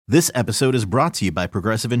This episode is brought to you by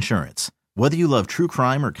Progressive Insurance. Whether you love true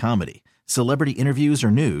crime or comedy, celebrity interviews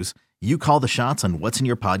or news, you call the shots on what's in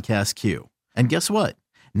your podcast queue. And guess what?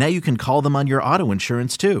 Now you can call them on your auto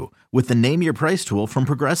insurance too with the Name Your Price tool from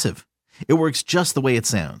Progressive. It works just the way it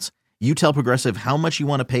sounds. You tell Progressive how much you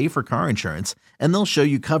want to pay for car insurance, and they'll show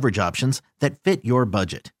you coverage options that fit your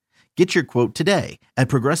budget. Get your quote today at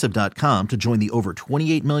Progressive.com to join the over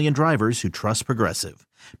 28 million drivers who trust Progressive.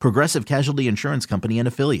 Progressive Casualty Insurance Company and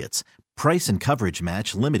Affiliates. Price and coverage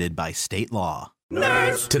match limited by state law.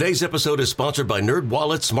 Nerds. Today's episode is sponsored by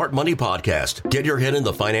NerdWallet's Smart Money Podcast. Get your head in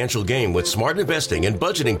the financial game with smart investing and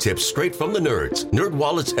budgeting tips straight from the nerds.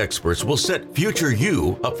 NerdWallet's experts will set future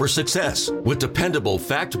you up for success with dependable,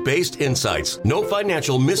 fact-based insights. No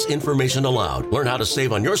financial misinformation allowed. Learn how to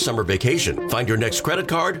save on your summer vacation, find your next credit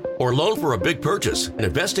card, or loan for a big purchase, and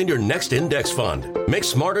invest in your next index fund. Make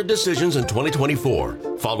smarter decisions in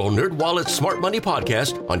 2024. Follow NerdWallet's Smart Money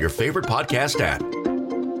Podcast on your favorite podcast app.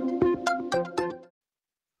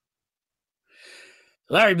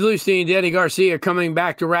 Larry Blustein, Danny Garcia coming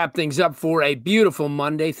back to wrap things up for a beautiful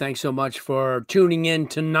Monday. Thanks so much for tuning in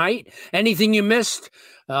tonight. Anything you missed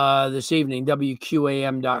this evening,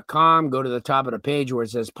 WQAM.com. Go to the top of the page where it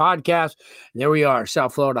says podcast. And there we are,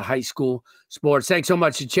 South Florida High School Sports. Thanks so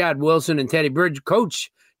much to Chad Wilson and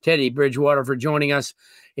Coach Teddy Bridgewater for joining us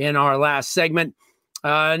in our last segment.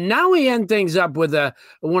 Now we end things up with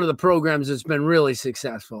one of the programs that's been really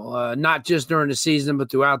successful, not just during the season,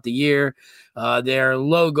 but throughout the year. Their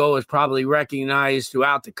logo is probably recognized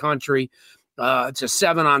throughout the country. It's a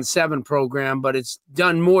 7-on-7 program, but it's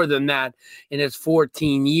done more than that in its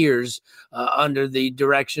 14 years under the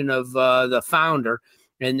direction of the founder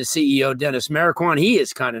and the CEO, Dennis Marroquin. He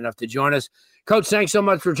is kind enough to join us. Coach, thanks so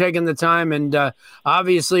much for taking the time, and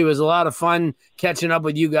obviously it was a lot of fun catching up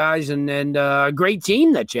with you guys and a great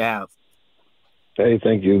team that you have. Hey,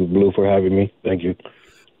 thank you, Blue, for having me. Thank you.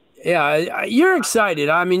 Yeah, you're excited.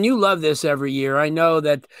 I mean, you love this every year. I know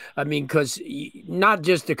that, because not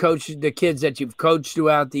just to coach the kids that you've coached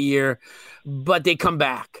throughout the year, but they come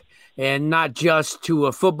back. And not just to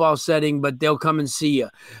a football setting, but they'll come and see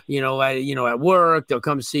you, at work. They'll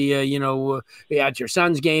come see you, at your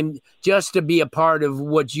son's game, just to be a part of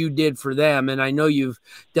what you did for them. And I know you've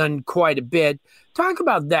done quite a bit. Talk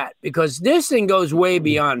about that, because this thing goes way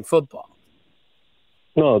beyond football.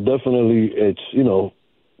 No, definitely. It's,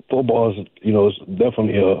 football is, it's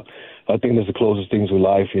definitely, I think that's the closest thing to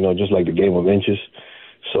life, just like the game of inches.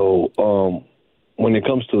 So when it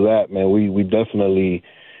comes to that, man, we definitely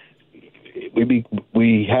 –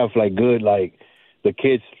 we have good the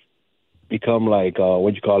kids become they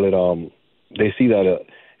see that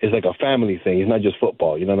it's like a family thing. It's not just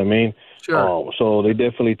football, you know what I mean? Sure. So they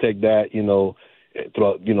definitely take that,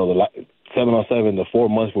 throughout the 7-on-7, the 4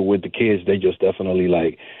 months we're with the kids. They just definitely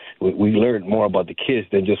we learn more about the kids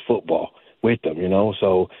than just football with them,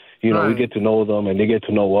 So Right. We get to know them and they get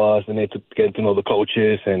to know us, and they get to know the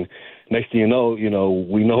coaches, and next thing you know,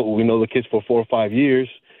 we know the kids for 4 or 5 years.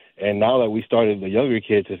 And now that we started the younger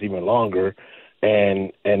kids, it's even longer.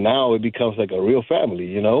 And now it becomes like a real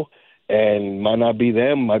family, and might not be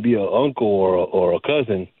them, might be an uncle or a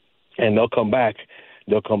cousin. And they'll come back,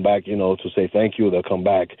 to say thank you. They'll come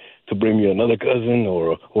back to bring me another cousin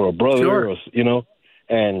or a brother, Sure.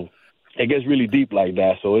 And it gets really deep like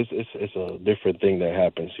that. So it's a different thing that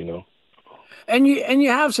happens, And you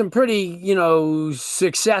have some pretty,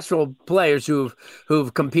 successful players who've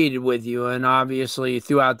competed with you, and obviously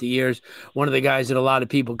throughout the years, one of the guys that a lot of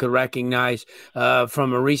people could recognize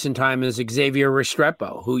from a recent time is Xavier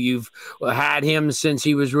Restrepo, who you've had him since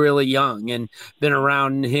he was really young and been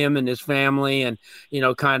around him and his family, and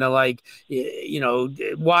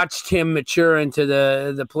watched him mature into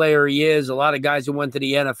the player he is. A lot of guys who went to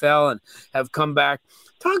the NFL and have come back.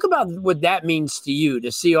 Talk about what that means to you,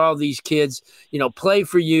 to see all these kids, play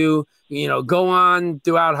for you, go on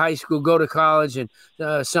throughout high school, go to college, and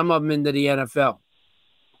some of them into the NFL.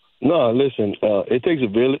 No, listen, it takes a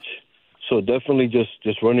village. So definitely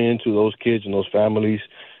just running into those kids and those families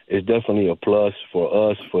is definitely a plus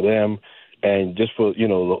for us, for them, and just for,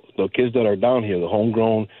 the kids that are down here, the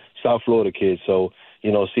homegrown South Florida kids. So,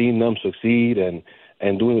 seeing them succeed and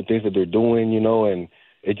doing the things that they're doing, and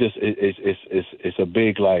it's a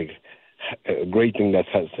big, a great thing that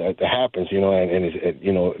happens, and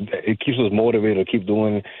it keeps us motivated to keep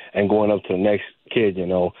doing and going up to the next kid,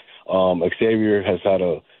 Xavier has had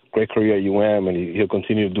a great career at UM, and he'll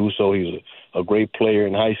continue to do so. He's a great player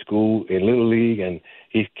in high school, in Little League, and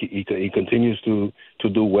he continues to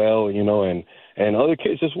do well, and other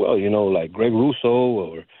kids as well, like Greg Russo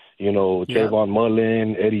or, Trayvon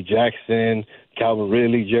Mullen, Eddie Jackson, Calvin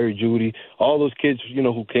Ridley, Jerry Jeudy, all those kids,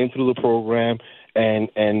 who came through the program,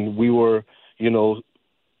 and we were,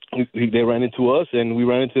 they ran into us and we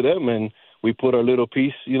ran into them, and we put our little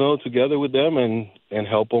piece, together with them and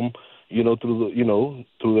help them, through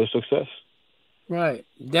their success. Right.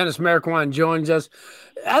 Dennis Marroquin joins us.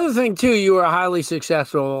 Other thing, too, you were a highly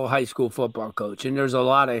successful high school football coach, and there's a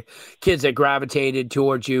lot of kids that gravitated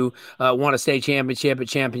towards you, won a state championship at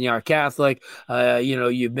Champagnat Catholic.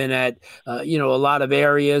 You've been at, a lot of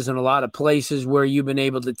areas and a lot of places where you've been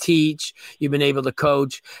able to teach, you've been able to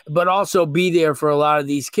coach, but also be there for a lot of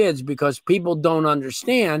these kids because people don't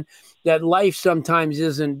understand that life sometimes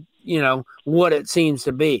isn't, what it seems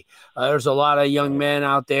to be. There's a lot of young men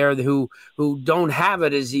out there who don't have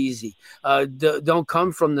it as easy, don't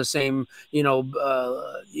come from the same,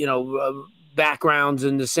 backgrounds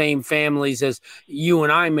and the same families as you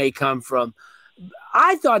and I may come from.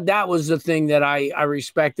 I thought that was the thing that I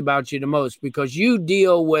respect about you the most, because you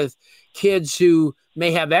deal with kids who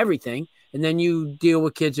may have everything, and then you deal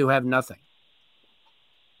with kids who have nothing.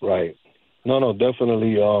 Right. No,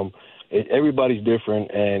 definitely. Everybody's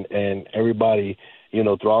different, and everybody,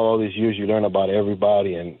 throughout all these years, you learn about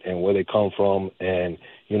everybody and where they come from, and at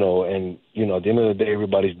the end of the day,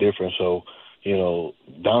 everybody's different. So,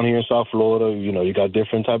 down here in South Florida, you got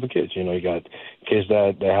different type of kids. You got kids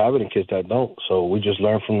that have it and kids that don't. So we just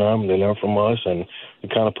learn from them, they learn from us, and we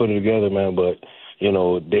kind of put it together, man. But,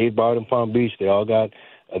 Dade, Bard, and Palm Beach, they all got,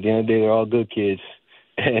 at the end of the day, they're all good kids,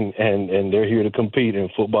 and they're here to compete,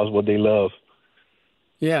 and football's what they love.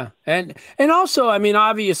 Yeah. And also, I mean,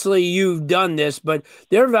 obviously you've done this, but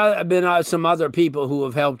there have been some other people who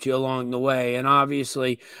have helped you along the way. And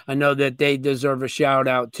obviously I know that they deserve a shout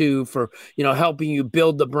out too for, helping you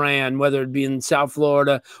build the brand, whether it be in South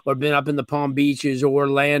Florida or been up in the Palm Beaches or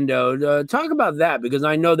Orlando. Talk about that, because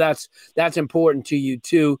I know that's important to you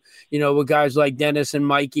too. With guys like Dennis and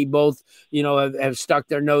Mikey, both, have stuck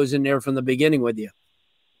their nose in there from the beginning with you.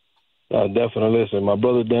 Definitely. Listen, my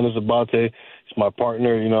brother Dennis Abate is my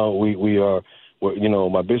partner. We're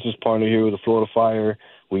my business partner here with the Florida Fire.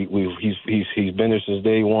 He's been there since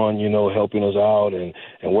day one, helping us out and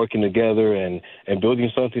working together and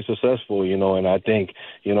building something successful, And I think,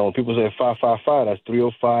 when people say 555, that's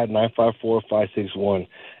 305-954-561.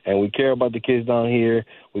 And we care about the kids down here.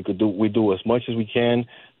 We do as much as we can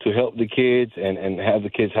to help the kids and have the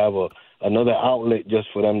kids have another outlet just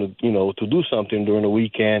for them to do something during the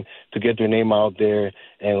weekend, to get their name out there,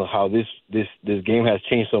 and how this game has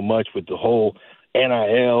changed so much with the whole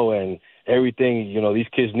NIL and everything. These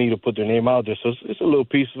kids need to put their name out there. So it's a little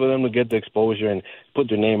piece for them to get the exposure and put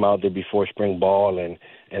their name out there before spring ball and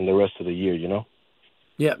the rest of the year,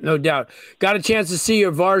 Yeah, no doubt. Got a chance to see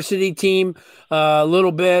your varsity team a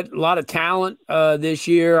little bit. A lot of talent this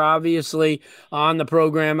year, obviously, on the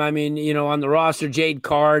program. I mean, on the roster, Jade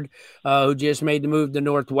Card, who just made the move to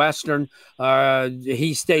Northwestern.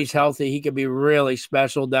 He stays healthy. He could be really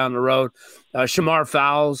special down the road. Shamar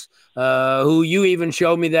Fowles, who you even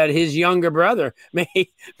showed me that his younger brother may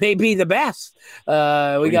be the best.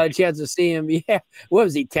 We got a chance to see him. Yeah. What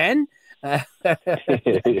was he, 10? Yeah,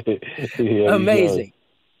 Amazing.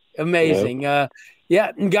 Amazing. And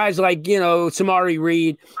guys like, Samari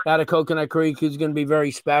Reed out of Coconut Creek, who's going to be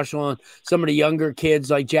very special. And some of the younger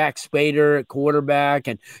kids like Jack Spader at quarterback,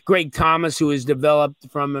 and Greg Thomas, who has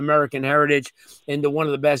developed from American Heritage into one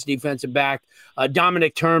of the best defensive back.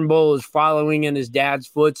 Dominic Turnbull is following in his dad's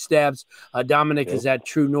footsteps. Dominic is at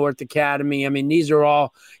True North Academy. I mean, these are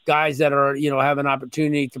all guys that are, have an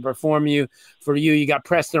opportunity to perform for you. You got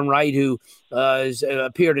Preston Wright, who has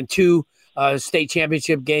appeared in 2 state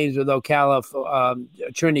championship games with Ocala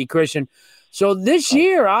Trinity Christian. So this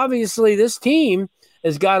year, obviously, this team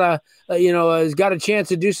has got a chance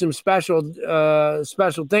to do some special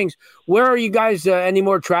things. Where are you guys? Any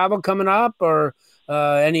more travel coming up, or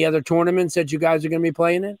any other tournaments that you guys are going to be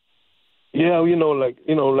playing in? Yeah,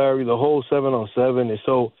 Larry, the whole 7-on-7 is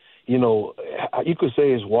so, you could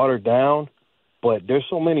say it's watered down, but there's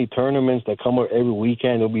so many tournaments that come up every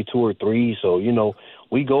weekend. There'll be 2 or 3. So,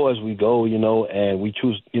 we go as we go, and we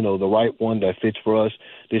choose, the right one that fits for us.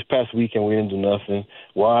 This past weekend, we didn't do nothing.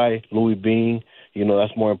 Why? Louis Bean,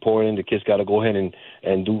 that's more important. The kids got to go ahead and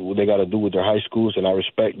do what they got to do with their high schools, and I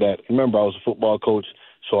respect that. Remember, I was a football coach,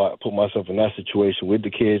 so I put myself in that situation with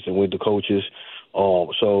the kids and with the coaches.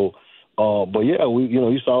 But yeah,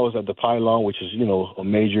 you saw us at the Pylon, which is, a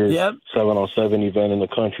major 7-on-7 event in the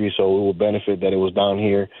country. So it will benefit that it was down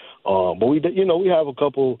here. But we have a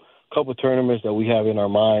couple couple tournaments that we have in our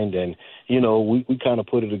mind, and we kind of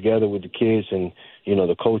put it together with the kids and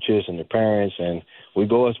the coaches and the parents, and we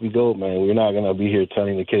go as we go, man. We're not gonna be here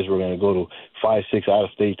telling the kids we're gonna go to 5-6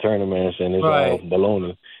 out-of-state tournaments and it's all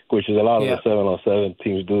baloney, which is a lot of the 7-on-7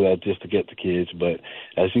 teams do that just to get the kids. But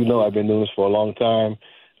as you know, I've been doing this for a long time,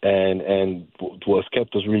 and what's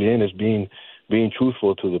kept us really in is being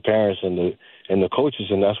truthful to the parents and the coaches,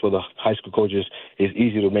 and that's where the high school coaches, it's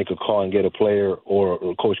easy to make a call and get a player, or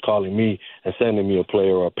a coach calling me and sending me a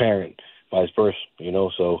player, or a parent, vice versa,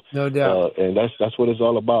 so no doubt. And that's what it's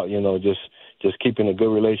all about, just keeping a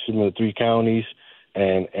good relationship with the 3 counties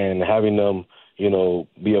and having them,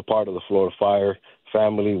 be a part of the Florida Fire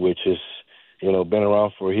family, which is, been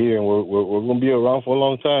around for here, and we're going to be around for a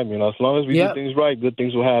long time. As long as we do things right, good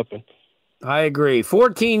things will happen. I agree.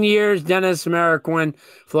 14 years, Dennis Marroquin,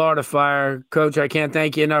 Florida Fire. Coach, I can't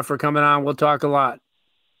thank you enough for coming on. We'll talk a lot.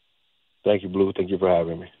 Thank you, Blue. Thank you for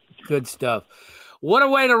having me. Good stuff. What a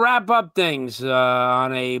way to wrap up things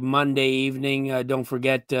on a Monday evening. Don't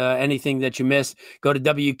forget anything that you missed. Go to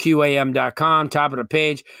WQAM.com, top of the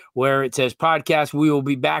page where it says podcast. We will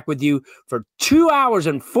be back with you for 2 hours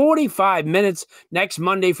and 45 minutes next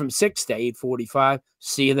Monday from 6 to 8:45.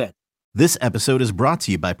 See you then. This episode is brought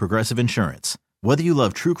to you by Progressive Insurance. Whether you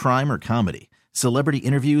love true crime or comedy, celebrity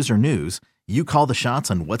interviews or news, you call the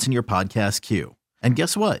shots on what's in your podcast queue. And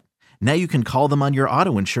guess what? Now you can call them on your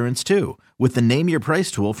auto insurance too with the Name Your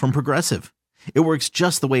Price tool from Progressive. It works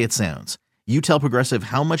just the way it sounds. You tell Progressive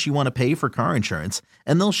how much you want to pay for car insurance,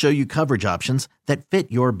 and they'll show you coverage options that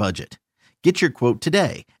fit your budget. Get your quote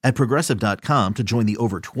today at Progressive.com to join the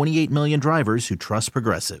over 28 million drivers who trust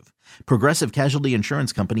Progressive. Progressive Casualty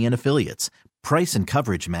Insurance Company and Affiliates. Price and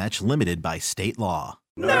coverage match limited by state law.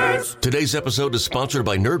 Nerds. Today's episode is sponsored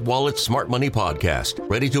by NerdWallet's Smart Money Podcast.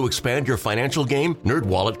 Ready to expand your financial game?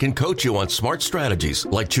 NerdWallet can coach you on smart strategies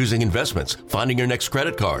like choosing investments, finding your next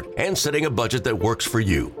credit card, and setting a budget that works for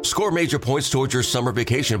you. Score major points towards your summer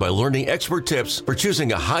vacation by learning expert tips for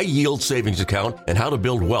choosing a high-yield savings account and how to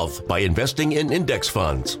build wealth by investing in index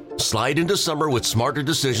funds. Slide into summer with smarter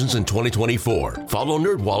decisions in 2024. Follow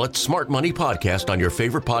NerdWallet's Smart Money Podcast on your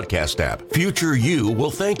favorite podcast app. Future you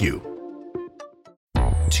will thank you.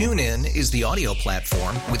 TuneIn is the audio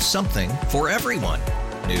platform with something for everyone.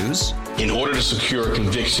 News. In order to secure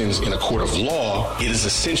convictions in a court of law, it is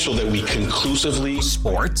essential that we conclusively.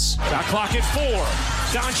 Sports. Shot clock at 4.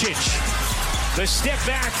 Doncic. The step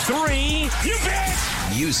back 3. You bet.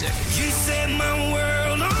 Music. You set my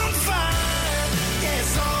world on fire.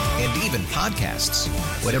 Yes, and even podcasts.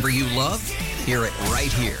 Whatever you love, hear it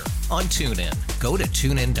right here on TuneIn. Go to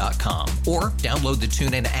TuneIn.com or download the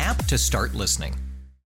TuneIn app to start listening.